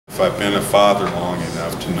I've been a father long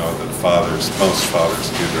enough to know that most fathers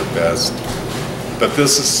do their best. But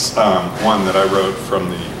this is one that I wrote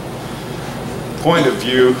from the point of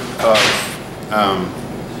view of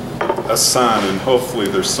a son, and hopefully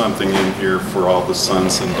there's something in here for all the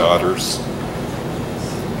sons and daughters.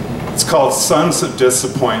 It's called Sons of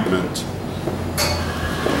Disappointment.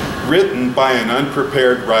 Written by an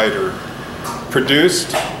unprepared writer,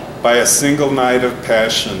 produced by a single night of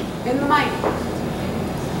passion. In the mic.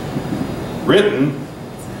 Written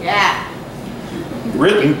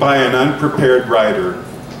by an unprepared writer,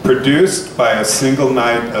 produced by a single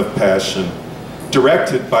night of passion,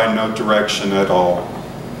 directed by no direction at all,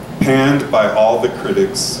 panned by all the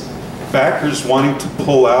critics, backers wanting to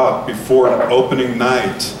pull out before an opening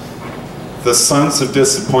night. The sons of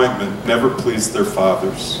disappointment never pleased their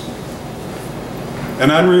fathers. An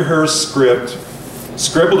unrehearsed script,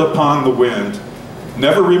 scribbled upon the wind,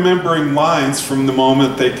 never remembering lines from the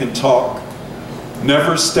moment they can talk,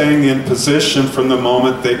 never staying in position from the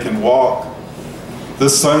moment they can walk. The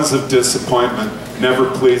sons of disappointment never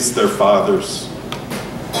pleased their fathers.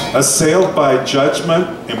 Assailed by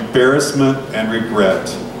judgment, embarrassment, and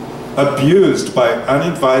regret, abused by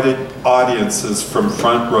uninvited audiences from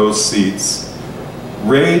front row seats,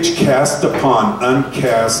 rage cast upon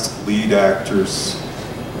uncast lead actors.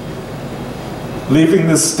 Leaving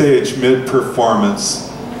the stage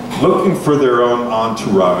mid-performance, looking for their own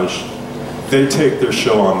entourage, they take their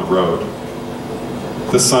show on the road.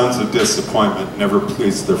 The sons of disappointment never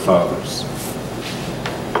pleased their fathers.